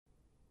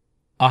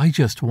I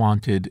just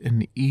wanted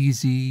an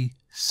easy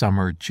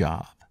summer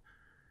job,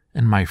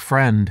 and my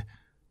friend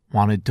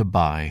wanted to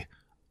buy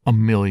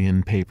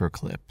 1,000,000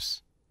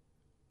 paperclips.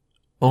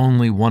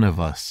 Only one of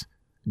us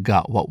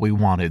got what we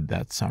wanted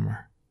that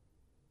summer.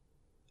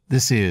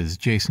 This is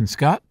Jason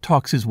Scott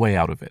Talks His Way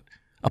Out of It,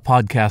 a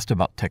podcast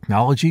about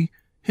technology,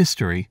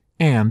 history,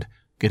 and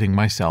getting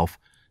myself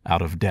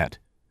out of debt.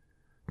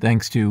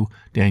 Thanks to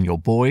Daniel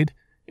Boyd,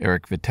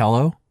 Eric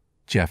Vitello,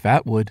 Jeff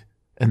Atwood,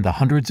 and the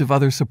hundreds of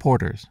other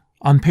supporters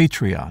on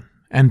Patreon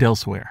and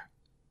elsewhere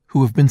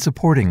who have been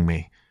supporting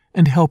me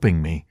and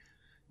helping me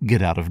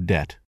get out of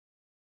debt.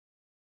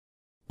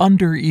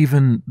 Under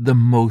even the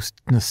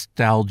most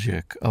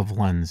nostalgic of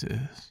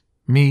lenses,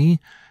 me,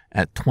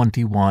 at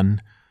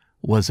 21,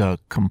 was a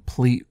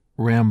complete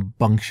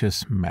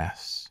rambunctious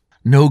mess.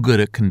 No good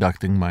at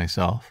conducting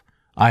myself.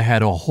 I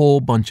had a whole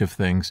bunch of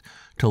things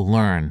to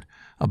learn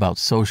about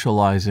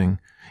socializing,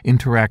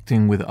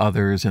 interacting with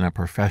others in a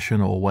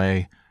professional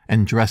way,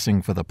 and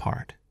dressing for the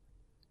part.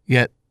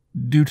 Yet,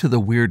 due to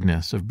the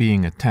weirdness of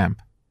being a temp,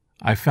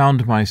 I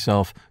found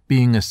myself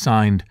being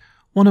assigned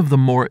one of the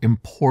more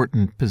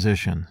important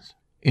positions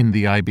in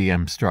the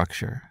IBM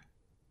structure.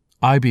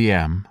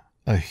 IBM,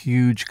 a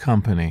huge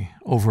company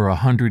over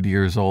 100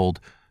 years old,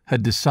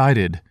 had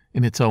decided,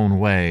 in its own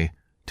way,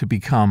 to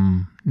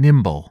become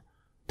nimble,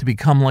 to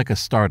become like a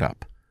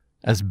startup,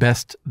 as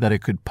best that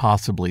it could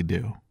possibly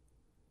do.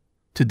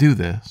 To do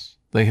this,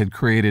 they had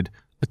created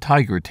a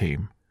tiger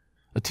team,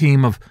 a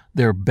team of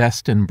their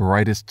best and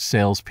brightest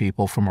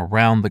salespeople from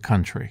around the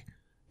country,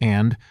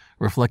 and,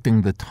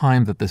 reflecting the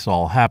time that this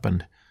all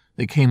happened,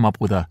 they came up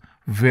with a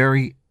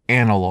very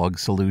analog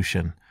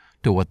solution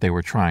to what they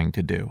were trying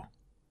to do.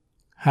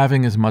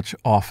 Having as much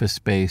office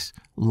space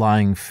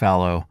lying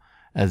fallow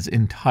as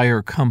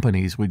entire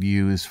companies would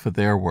use for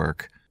their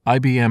work,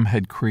 IBM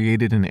had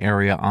created an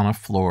area on a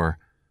floor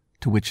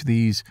to which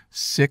these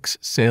 6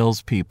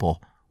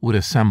 salespeople would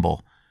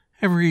assemble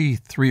every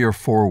 3 or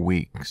 4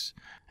 weeks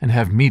and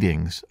have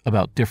meetings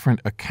about different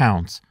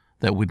accounts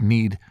that would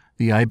need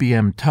the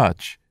IBM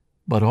touch,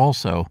 but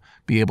also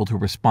be able to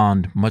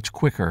respond much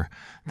quicker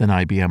than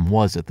IBM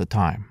was at the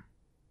time.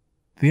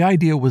 The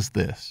idea was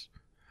this: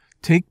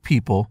 take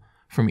people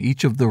from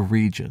each of the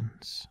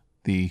regions,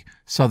 the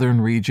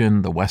southern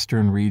region, the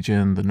western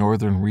region, the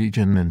northern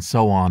region, and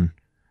so on,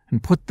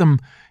 and put them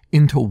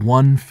into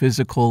one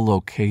physical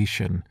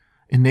location,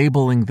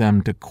 enabling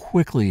them to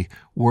quickly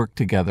work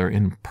together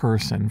in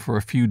person for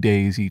a few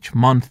days each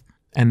month,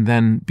 and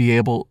then be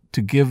able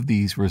to give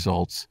these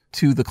results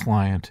to the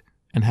client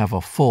and have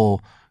a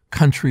full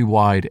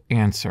countrywide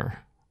answer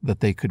that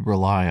they could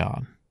rely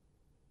on.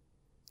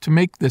 To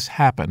make this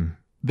happen,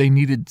 they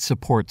needed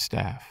support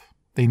staff.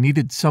 They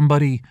needed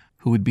somebody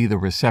who would be the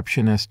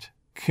receptionist,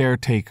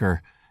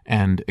 caretaker,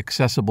 and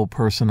accessible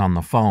person on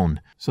the phone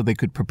so they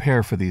could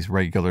prepare for these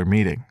regular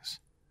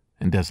meetings.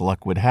 And as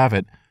luck would have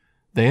it,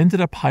 they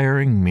ended up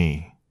hiring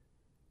me.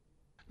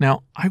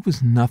 Now, I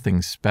was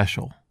nothing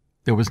special.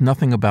 There was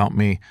nothing about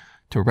me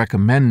to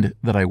recommend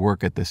that I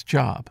work at this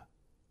job.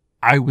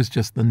 I was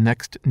just the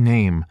next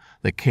name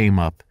that came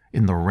up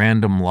in the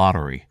random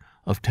lottery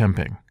of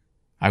temping.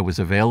 I was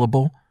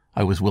available,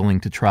 I was willing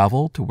to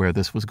travel to where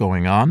this was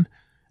going on,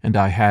 and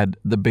I had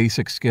the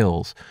basic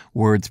skills,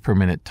 words per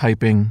minute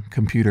typing,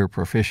 computer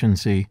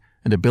proficiency,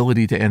 and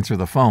ability to answer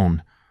the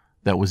phone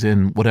that was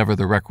in whatever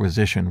the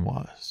requisition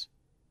was.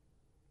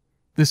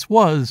 This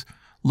was,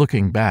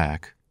 looking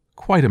back,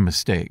 quite a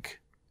mistake.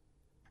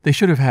 They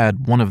should have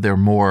had one of their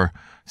more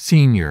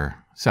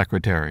senior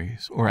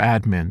secretaries or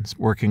admins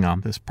working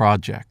on this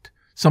project,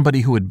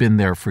 somebody who had been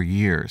there for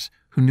years,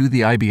 who knew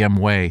the IBM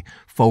way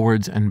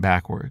forwards and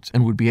backwards,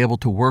 and would be able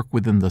to work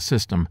within the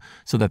system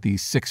so that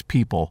these 6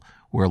 people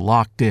were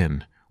locked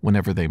in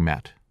whenever they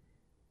met.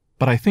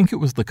 But I think it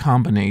was the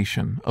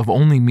combination of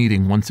only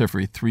meeting once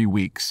every 3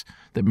 weeks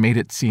that made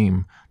it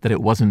seem that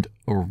it wasn't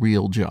a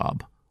real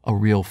job, a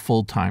real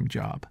full-time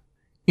job.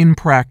 In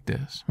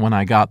practice, when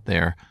I got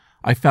there,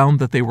 I found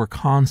that they were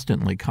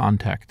constantly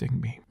contacting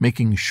me,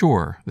 making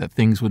sure that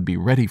things would be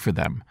ready for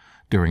them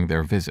during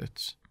their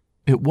visits.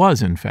 It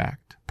was, in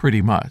fact,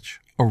 pretty much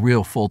a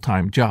real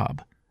full-time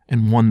job,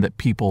 and one that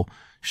people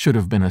should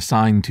have been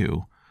assigned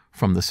to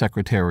from the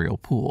secretarial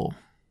pool.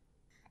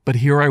 But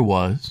here I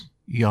was,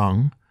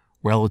 young,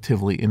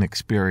 relatively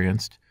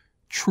inexperienced,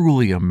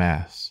 truly a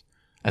mess,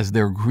 as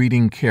their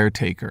greeting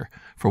caretaker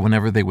for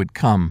whenever they would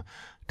come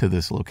to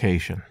this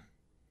location.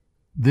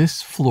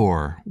 This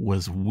floor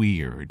was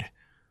weird.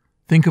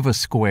 Think of a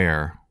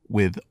square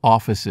with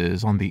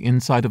offices on the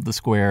inside of the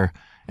square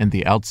and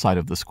the outside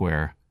of the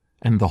square,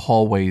 and the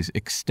hallways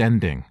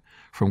extending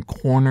from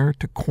corner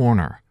to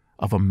corner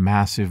of a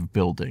massive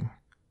building.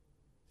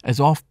 As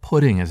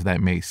off-putting as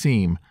that may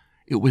seem,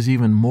 it was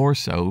even more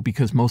so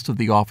because most of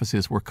the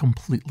offices were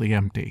completely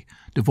empty,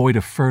 devoid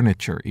of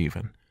furniture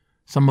even.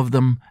 Some of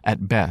them,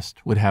 at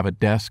best, would have a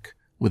desk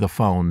with a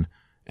phone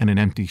and an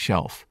empty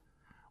shelf,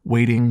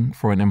 waiting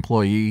for an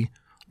employee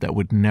that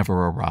would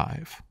never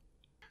arrive.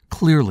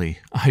 Clearly,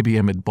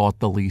 IBM had bought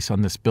the lease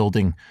on this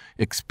building,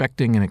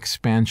 expecting an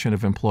expansion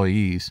of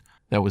employees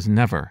that was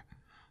never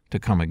to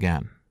come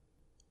again.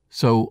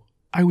 So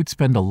I would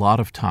spend a lot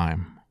of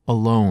time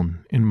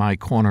alone in my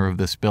corner of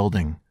this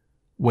building,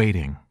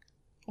 waiting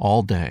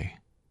all day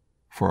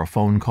for a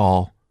phone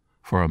call,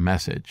 for a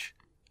message,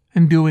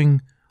 and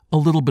doing a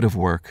little bit of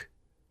work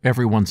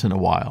every once in a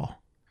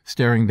while,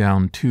 staring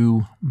down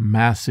 2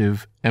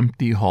 massive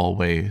empty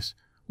hallways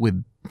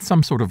with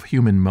some sort of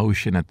human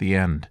motion at the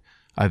end,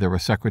 either a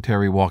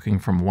secretary walking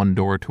from one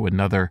door to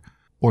another,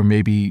 or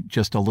maybe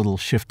just a little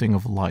shifting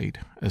of light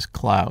as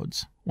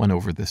clouds went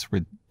over this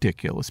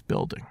ridiculous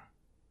building.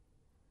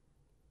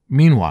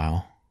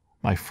 Meanwhile,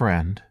 my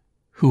friend,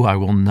 who I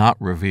will not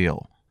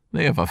reveal,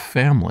 they have a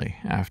family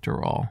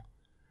after all,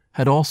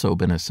 had also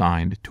been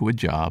assigned to a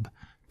job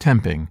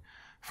temping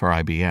for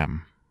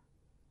IBM.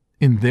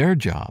 In their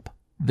job,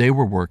 they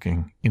were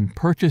working in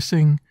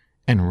purchasing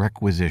and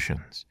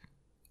requisitions.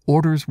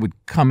 Orders would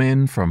come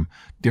in from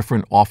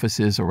different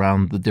offices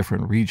around the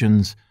different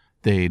regions.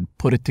 They'd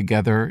put it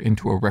together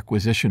into a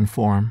requisition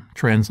form,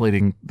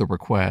 translating the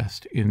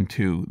request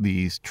into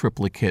these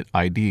triplicate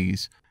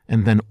IDs,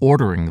 and then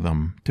ordering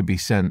them to be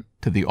sent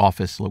to the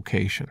office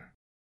location.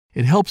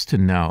 It helps to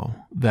know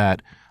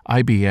that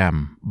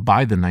IBM,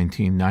 by the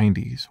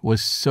 1990s,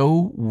 was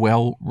so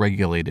well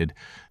regulated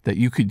that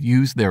you could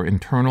use their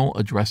internal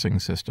addressing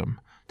system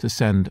to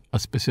send a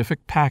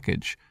specific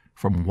package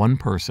from one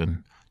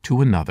person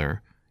to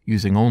another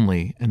using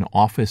only an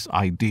office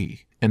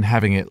ID and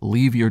having it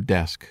leave your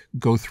desk,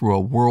 go through a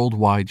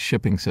worldwide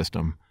shipping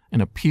system,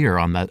 and appear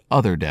on that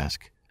other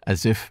desk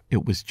as if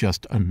it was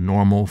just a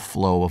normal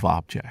flow of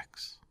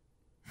objects.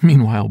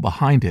 Meanwhile,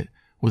 behind it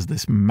was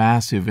this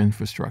massive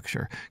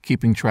infrastructure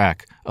keeping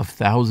track of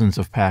thousands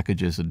of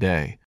packages a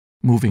day,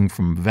 moving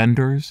from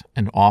vendors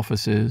and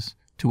offices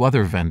to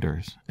other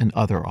vendors and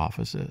other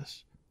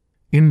offices.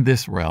 In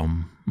this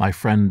realm, my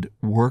friend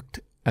worked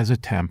as a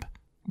temp,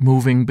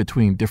 moving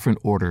between different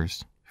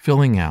orders,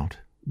 filling out,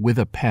 with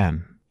a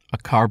pen, a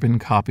carbon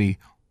copy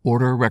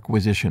order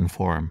requisition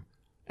form,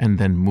 and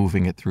then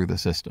moving it through the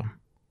system.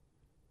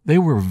 They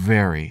were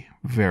very,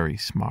 very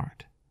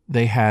smart.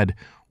 They had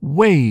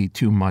way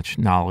too much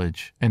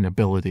knowledge and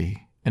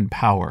ability and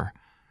power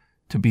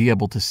to be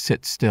able to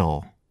sit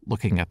still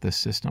looking at this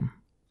system.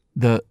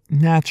 The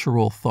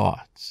natural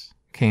thoughts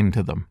came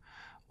to them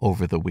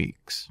over the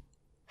weeks.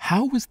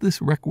 How was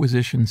this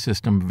requisition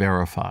system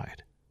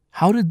verified?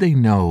 How did they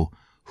know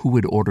who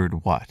had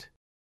ordered what?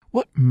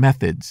 What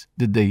methods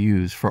did they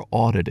use for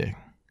auditing?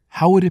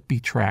 How would it be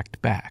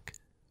tracked back?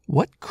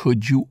 What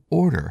could you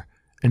order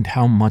and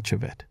how much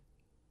of it?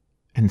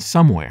 And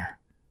somewhere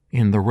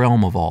in the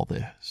realm of all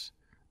this,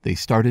 they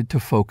started to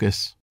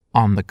focus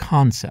on the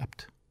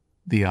concept,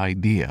 the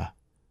idea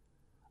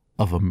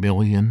of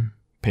 1,000,000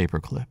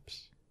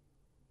 paperclips.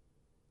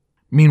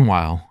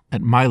 Meanwhile,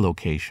 at my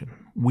location,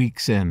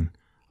 weeks in,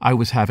 I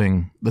was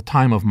having the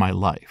time of my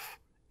life.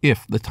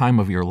 If the time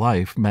of your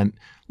life meant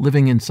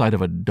living inside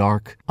of a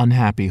dark,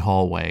 unhappy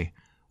hallway,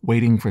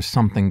 waiting for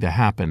something to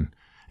happen,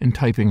 and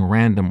typing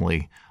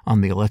randomly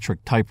on the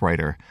electric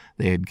typewriter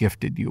they had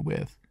gifted you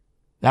with.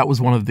 That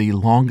was one of the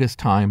longest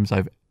times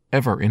I've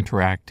ever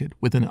interacted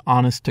with an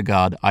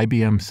honest-to-God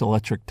IBM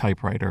Selectric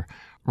typewriter,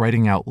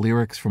 writing out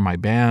lyrics for my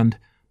band,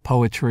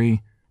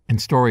 poetry, and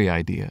story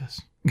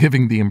ideas,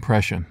 giving the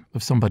impression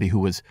of somebody who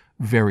was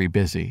very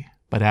busy,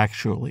 but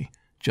actually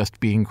just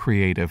being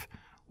creative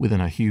within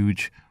a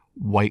huge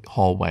white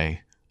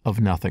hallway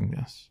of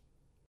nothingness.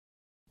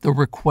 The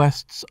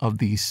requests of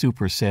these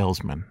super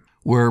salesmen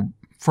were,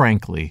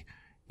 frankly,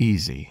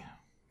 easy.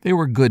 They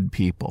were good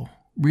people,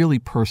 really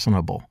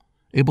personable,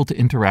 able to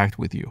interact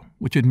with you,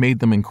 which had made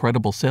them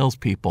incredible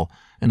salespeople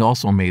and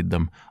also made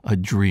them a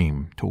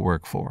dream to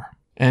work for.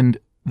 And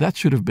that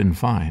should have been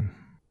fine.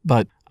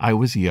 But I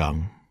was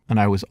young, and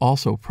I was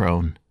also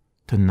prone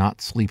to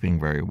not sleeping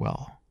very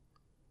well.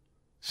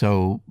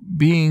 So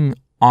being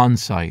on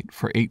site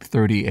for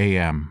 8:30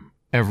 a.m.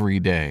 every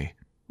day,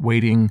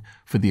 waiting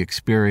for the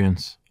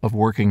experience of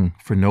working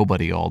for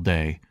nobody all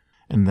day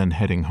and then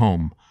heading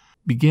home,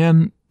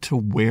 began to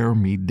wear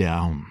me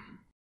down.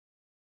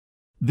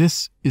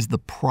 This is the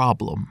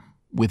problem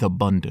with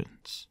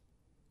abundance.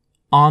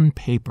 On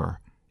paper,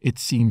 it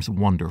seems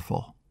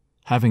wonderful,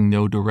 having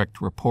no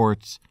direct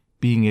reports,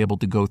 being able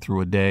to go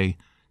through a day,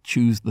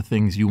 choose the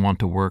things you want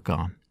to work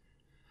on.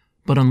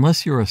 But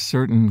unless you're a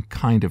certain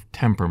kind of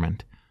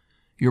temperament,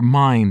 your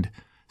mind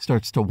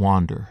starts to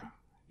wander.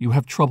 You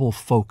have trouble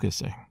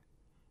focusing.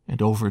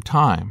 And over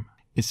time,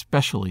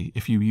 especially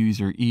if you use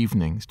your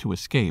evenings to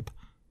escape,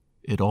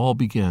 it all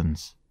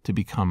begins to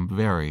become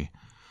very,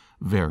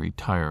 very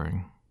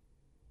tiring.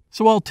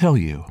 So I'll tell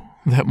you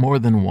that more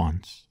than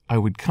once I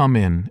would come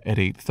in at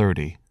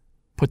 8:30,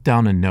 put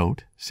down a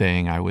note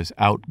saying I was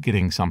out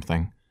getting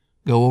something,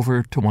 go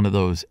over to one of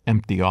those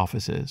empty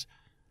offices,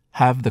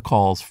 have the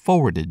calls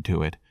forwarded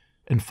to it,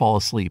 and fall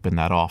asleep in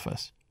that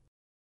office.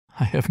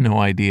 I have no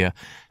idea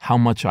how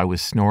much I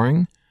was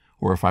snoring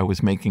or if I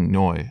was making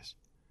noise,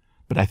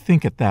 but I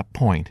think at that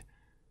point,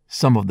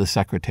 some of the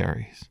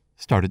secretaries,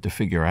 started to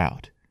figure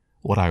out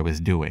what I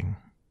was doing,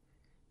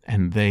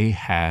 and they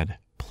had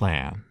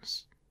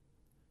plans.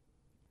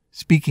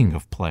 Speaking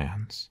of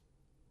plans,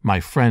 my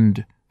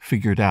friend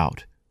figured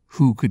out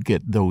who could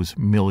get those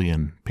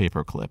 1,000,000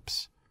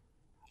 paperclips.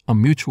 A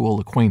mutual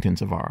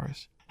acquaintance of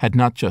ours had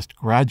not just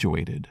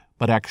graduated,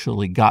 but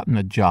actually gotten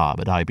a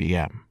job at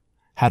IBM,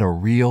 had a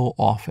real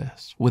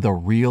office with a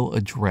real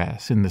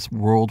address in this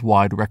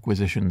worldwide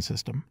requisition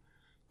system,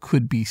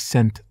 could be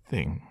sent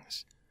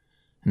things.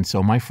 And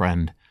so my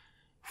friend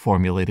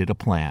formulated a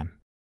plan.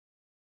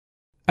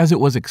 As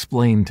it was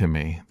explained to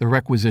me, the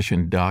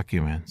requisition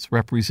documents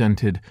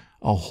represented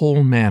a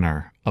whole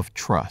manner of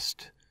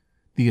trust.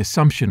 The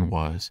assumption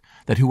was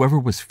that whoever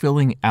was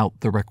filling out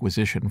the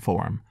requisition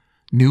form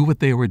knew what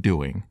they were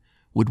doing,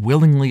 would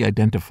willingly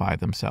identify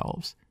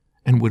themselves,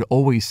 and would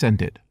always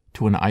send it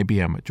to an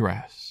IBM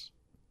address.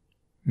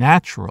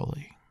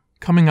 Naturally,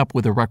 coming up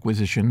with a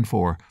requisition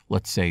for,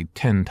 let's say,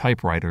 10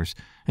 typewriters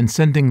and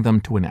sending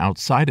them to an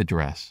outside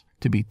address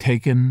to be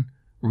taken,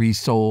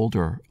 resold,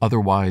 or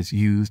otherwise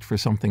used for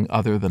something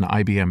other than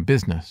IBM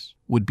business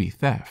would be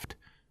theft,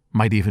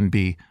 might even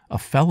be a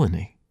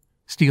felony,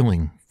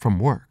 stealing from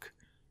work.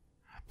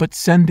 But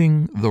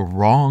sending the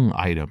wrong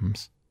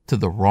items to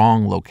the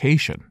wrong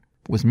location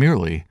was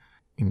merely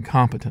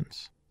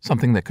incompetence,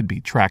 something that could be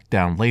tracked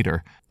down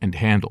later and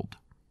handled.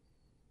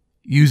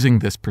 Using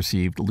this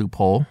perceived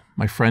loophole,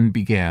 my friend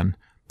began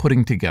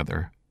putting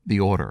together the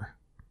order.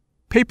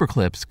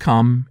 Paperclips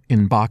come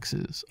in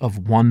boxes of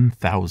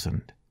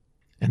 1,000,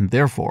 and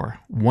therefore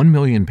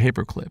 1,000,000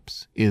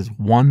 paperclips is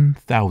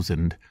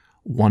 1,000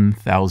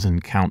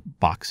 1,000-count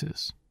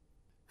boxes.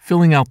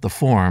 Filling out the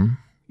form,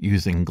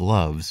 using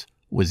gloves,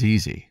 was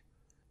easy.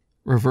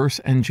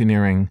 Reverse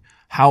engineering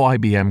how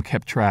IBM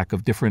kept track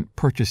of different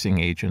purchasing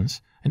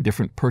agents and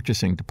different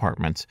purchasing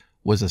departments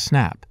was a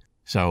snap.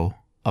 So,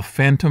 a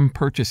phantom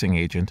purchasing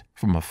agent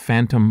from a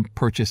phantom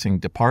purchasing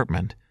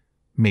department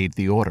made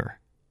the order.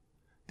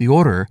 The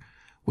order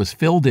was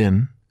filled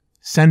in,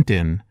 sent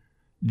in,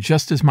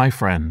 just as my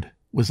friend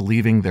was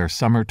leaving their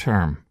summer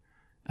term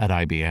at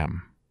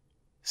IBM.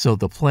 So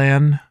the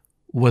plan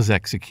was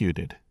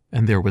executed,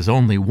 and there was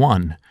only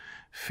one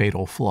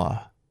fatal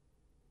flaw.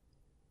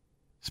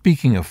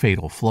 Speaking of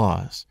fatal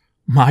flaws,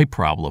 my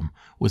problem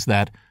was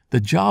that the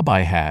job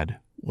I had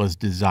was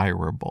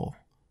desirable,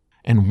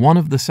 and one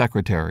of the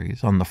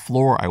secretaries on the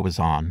floor I was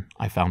on,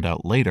 I found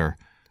out later,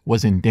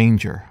 was in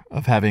danger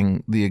of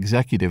having the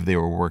executive they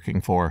were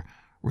working for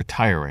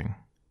retiring.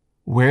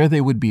 Where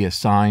they would be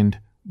assigned,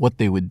 what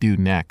they would do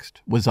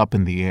next, was up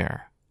in the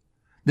air.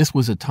 This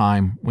was a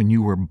time when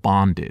you were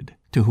bonded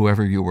to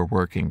whoever you were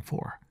working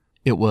for.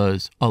 It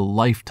was a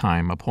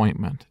lifetime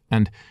appointment,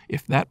 and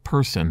if that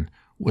person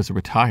was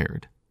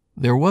retired,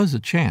 there was a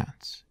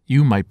chance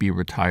you might be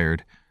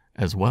retired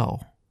as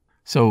well.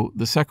 So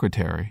the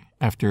secretary,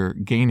 after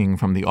gaining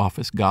from the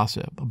office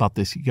gossip about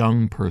this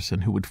young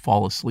person who would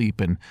fall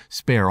asleep in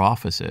spare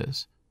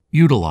offices,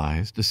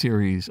 utilized a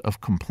series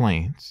of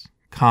complaints,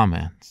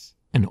 comments,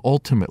 and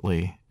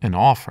ultimately an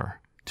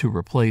offer to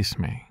replace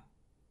me.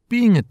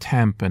 Being a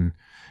temp and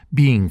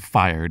being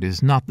fired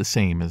is not the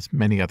same as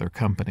many other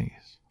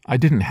companies. I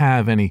didn't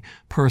have any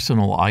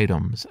personal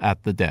items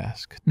at the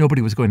desk.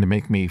 Nobody was going to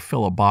make me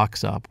fill a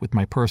box up with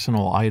my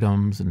personal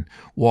items and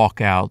walk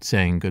out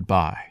saying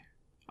goodbye.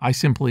 I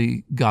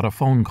simply got a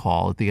phone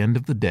call at the end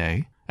of the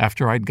day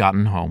after I'd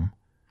gotten home,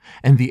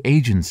 and the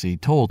agency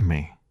told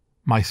me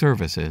my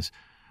services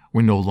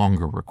were no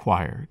longer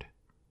required.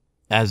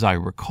 As I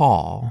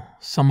recall,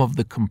 some of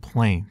the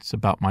complaints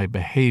about my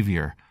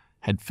behavior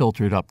had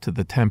filtered up to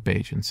the temp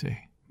agency,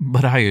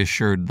 but I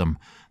assured them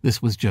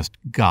this was just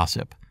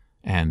gossip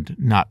and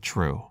not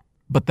true,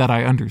 but that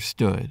I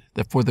understood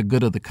that for the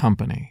good of the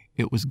company,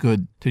 it was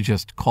good to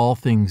just call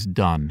things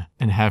done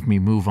and have me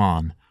move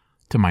on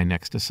to my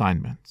next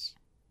assignments,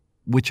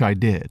 which I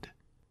did.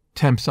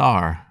 Temps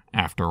are,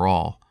 after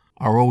all,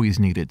 always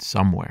needed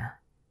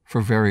somewhere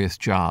for various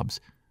jobs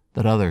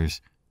that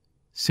others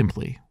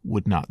simply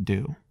would not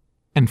do.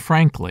 And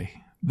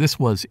frankly, this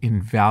was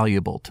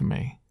invaluable to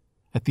me.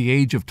 At the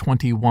age of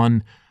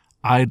 21,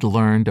 I'd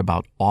learned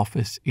about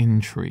office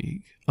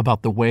intrigue,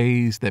 about the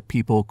ways that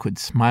people could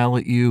smile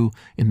at you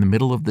in the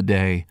middle of the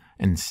day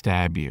and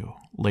stab you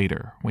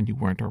later when you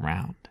weren't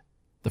around.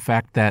 The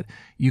fact that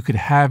you could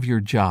have your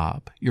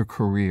job, your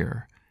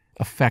career,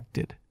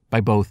 affected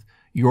by both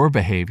your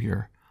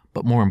behavior,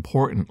 but more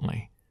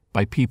importantly,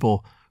 by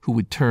people who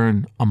would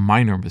turn a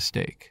minor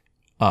mistake,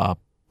 a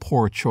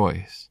poor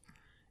choice,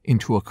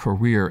 into a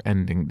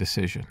career-ending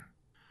decision.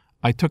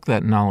 I took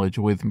that knowledge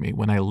with me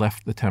when I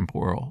left the temp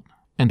world,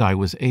 and I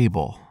was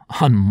able,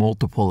 on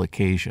multiple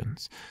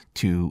occasions,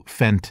 to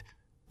fend,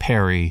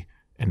 parry,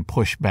 and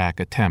push back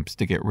attempts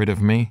to get rid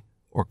of me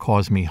or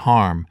cause me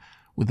harm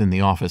within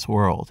the office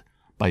world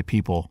by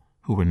people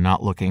who were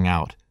not looking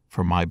out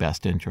for my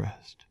best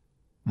interest.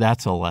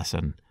 That's a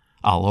lesson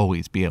I'll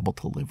always be able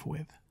to live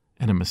with,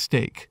 and a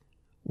mistake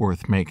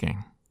worth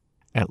making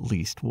at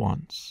least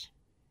once.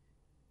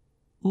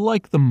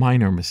 Like the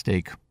minor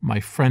mistake my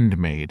friend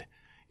made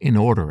in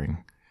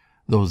ordering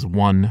those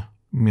 1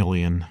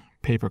 million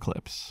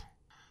paperclips.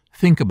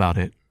 Think about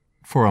it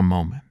for a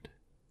moment.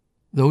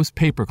 Those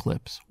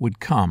paperclips would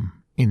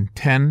come in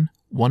 10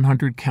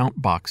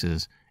 100-count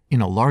boxes in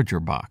a larger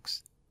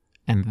box,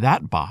 and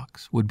that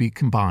box would be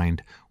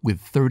combined with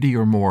 30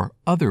 or more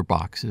other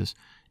boxes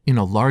in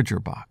a larger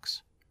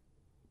box.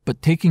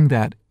 But taking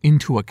that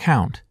into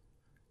account,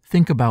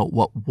 think about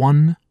what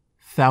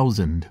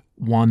 1,000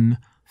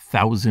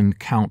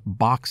 1,000-count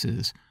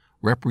boxes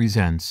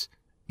represents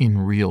in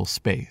real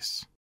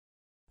space.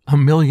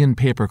 1 million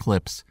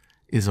paperclips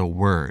is a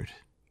word,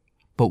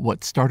 but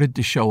what started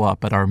to show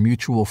up at our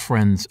mutual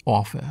friend's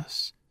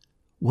office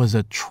was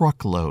a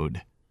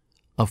truckload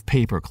of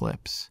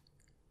paperclips,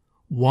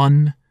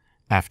 one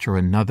after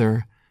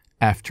another,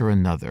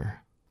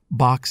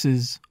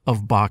 boxes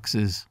of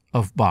boxes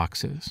of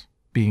boxes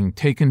being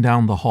taken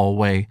down the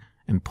hallway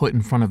and put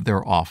in front of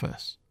their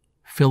office,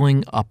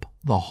 filling up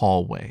the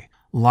hallway,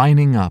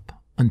 lining up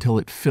until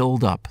it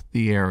filled up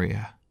the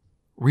area.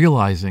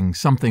 Realizing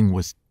something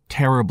was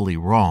terribly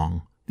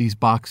wrong, these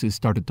boxes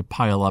started to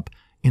pile up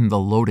in the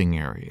loading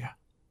area,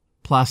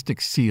 plastic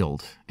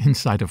sealed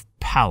inside of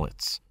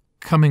pallets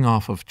coming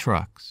off of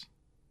trucks.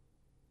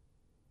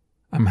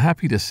 I'm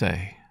happy to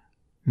say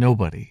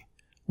nobody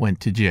went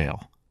to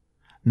jail.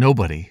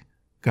 Nobody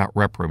got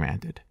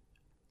reprimanded.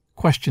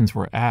 Questions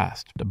were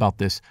asked about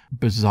this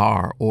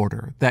bizarre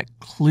order that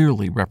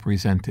clearly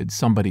represented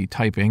somebody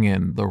typing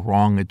in the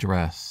wrong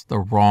address, the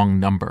wrong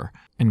number,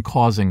 and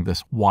causing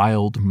this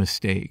wild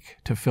mistake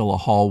to fill a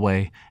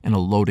hallway and a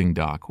loading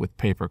dock with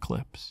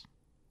paperclips.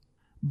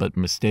 But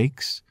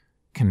mistakes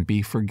can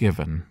be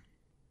forgiven.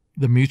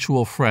 The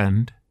mutual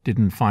friend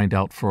didn't find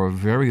out for a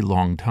very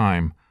long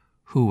time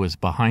who was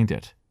behind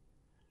it,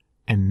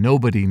 and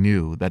nobody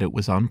knew that it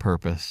was on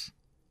purpose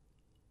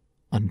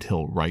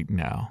until right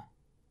now.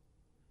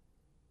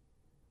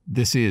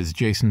 This is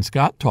Jason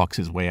Scott Talks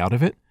His Way Out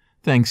of It,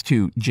 thanks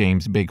to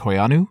James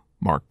Begoyanu,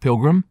 Mark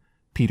Pilgrim,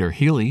 Peter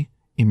Healy,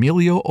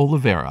 Emilio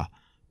Oliveira,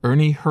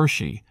 Ernie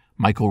Hershey,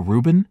 Michael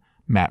Rubin,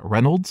 Matt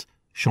Reynolds,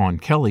 Sean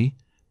Kelly,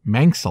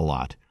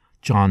 Manxalot,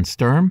 John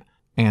Sturm,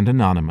 and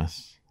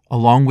Anonymous,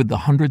 along with the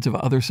hundreds of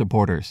other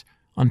supporters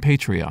on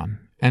Patreon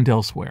and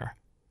elsewhere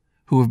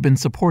who have been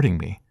supporting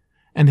me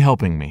and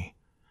helping me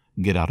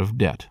get out of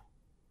debt.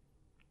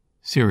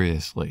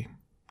 Seriously,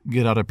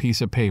 get out a piece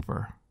of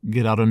paper,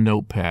 get out a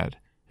notepad,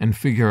 and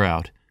figure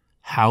out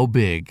how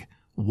big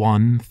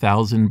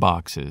 1,000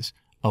 boxes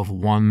of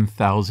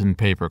 1,000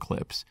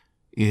 paperclips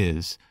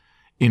is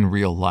in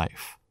real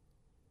life.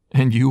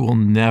 And you will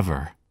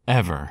never,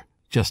 ever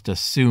just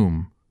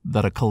assume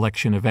that a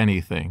collection of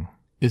anything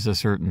is a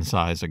certain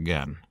size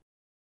again.